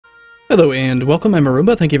Hello and welcome, I'm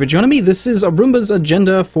Arumba, thank you for joining me. This is Arumba's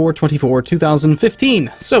Agenda for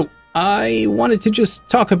 2015. So, I wanted to just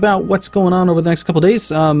talk about what's going on over the next couple days,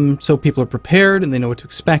 so people are prepared and they know what to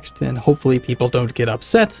expect, and hopefully people don't get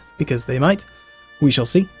upset, because they might. We shall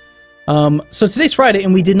see. So today's Friday,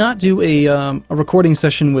 and we did not do a recording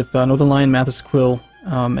session with Northern Lion, Mathis Quill,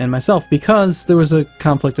 and myself, because there was a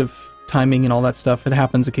conflict of timing and all that stuff. It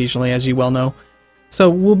happens occasionally, as you well know. So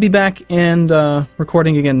we'll be back and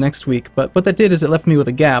recording again next week, but what that did is it left me with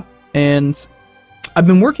a gap, and I've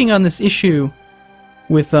been working on this issue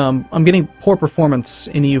with, I'm getting poor performance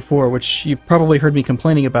in EU4, which you've probably heard me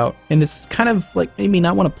complaining about, and it's kind of like made me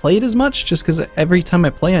not want to play it as much, just because every time I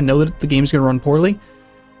play I know that the game's going to run poorly.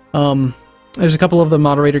 There's a couple of the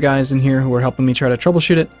moderator guys in here who are helping me try to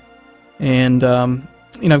troubleshoot it, and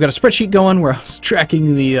you know, I've got a spreadsheet going where I was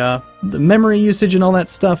tracking the memory usage and all that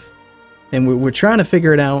stuff. And we're trying to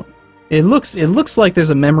figure it out. It looks like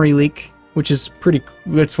there's a memory leak, which is pretty.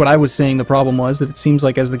 That's what I was saying. The problem was that it seems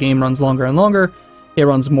like as the game runs longer and longer, it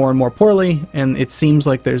runs more and more poorly, and it seems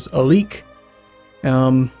like there's a leak.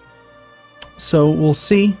 So we'll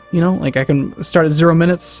see. You know, like I can start at 0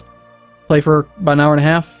 minutes, play for about an hour and a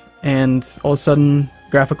half, and all of a sudden,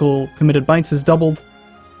 graphical committed bytes is doubled.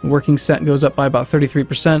 The working set goes up by about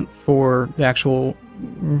 33% for the actual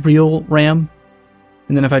real RAM.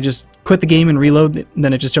 And then if I just quit the game and reload,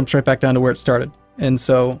 then it just jumps right back down to where it started. And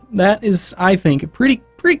so that is, I think, a pretty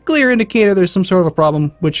clear indicator there's some sort of a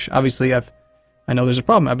problem, which obviously I know there's a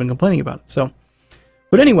problem. I've been complaining about it. So,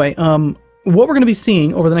 but anyway, what we're going to be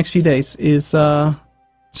seeing over the next few days is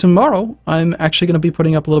tomorrow I'm actually going to be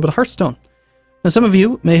putting up a little bit of Hearthstone. Now, some of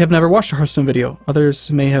you may have never watched a Hearthstone video.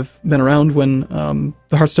 Others may have been around when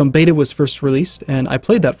the Hearthstone beta was first released, and I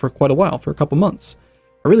played that for quite a while, for a couple months.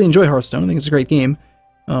 I really enjoy Hearthstone. I think it's a great game.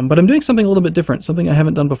 But I'm doing something a little bit different, something I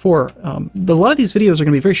haven't done before. A lot of these videos are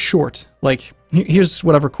going to be very short. Like, here's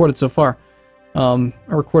what I've recorded so far. I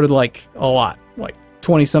recorded, like, a lot. Like,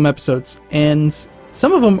 20-some episodes. And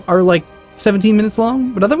some of them are, like, 17 minutes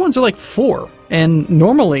long, but other ones are, like, 4. And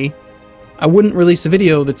normally, I wouldn't release a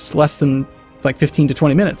video that's less than, like, 15 to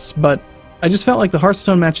 20 minutes. But I just felt like the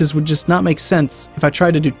Hearthstone matches would just not make sense if I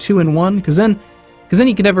tried to do 2 in 1, because then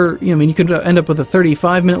you could never, you know, I mean, you could end up with a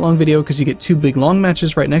 35-minute long video because you get 2 big long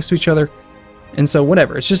matches right next to each other, and so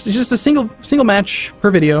whatever. It's just a single match per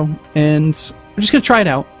video, and I'm just gonna try it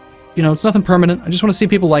out. You know, it's nothing permanent. I just want to see if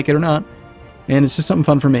people like it or not, and it's just something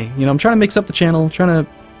fun for me. You know, I'm trying to mix up the channel, trying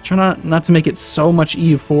not to make it so much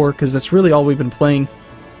EU4 because that's really all we've been playing,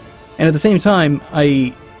 and at the same time,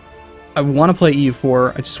 I want to play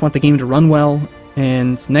EU4. I just want the game to run well.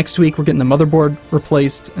 And next week we're getting the motherboard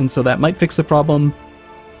replaced, and so that might fix the problem.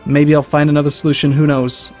 Maybe I'll find another solution, who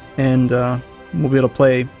knows, and we'll be able to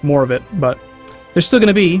play more of it. But there's still going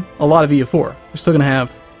to be a lot of EU4. We're still going to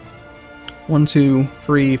have 1, 2,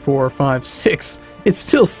 3, 4, 5, 6. It's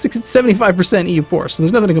still 75% EU4, so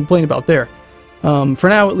there's nothing to complain about there. For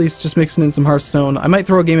now, at least, just mixing in some Hearthstone. I might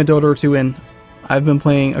throw a game of Dota or 2 in. I've been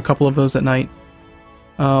playing a couple of those at night.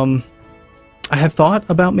 I have thought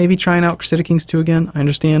about maybe trying out Crusader Kings 2 again. I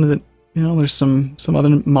understand that, you know, there's some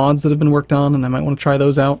other mods that have been worked on, and I might want to try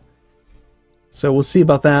those out. So we'll see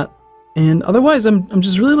about that. And otherwise, I'm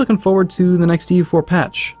just really looking forward to the next EU4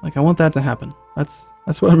 patch. Like, I want that to happen.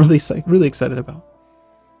 That's what I'm really excited about.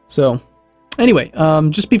 So, anyway,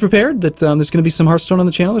 just be prepared that there's going to be some Hearthstone on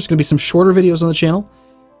the channel. There's going to be some shorter videos on the channel.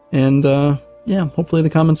 And, yeah, hopefully the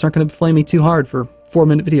comments aren't going to flame me too hard for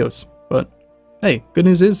 4-minute videos. But hey, good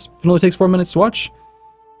news is, if it only takes 4 minutes to watch,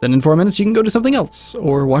 then in 4 minutes you can go do something else,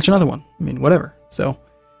 or watch another one. I mean, whatever. So,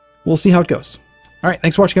 we'll see how it goes. Alright,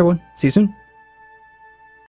 thanks for watching, everyone. See you soon.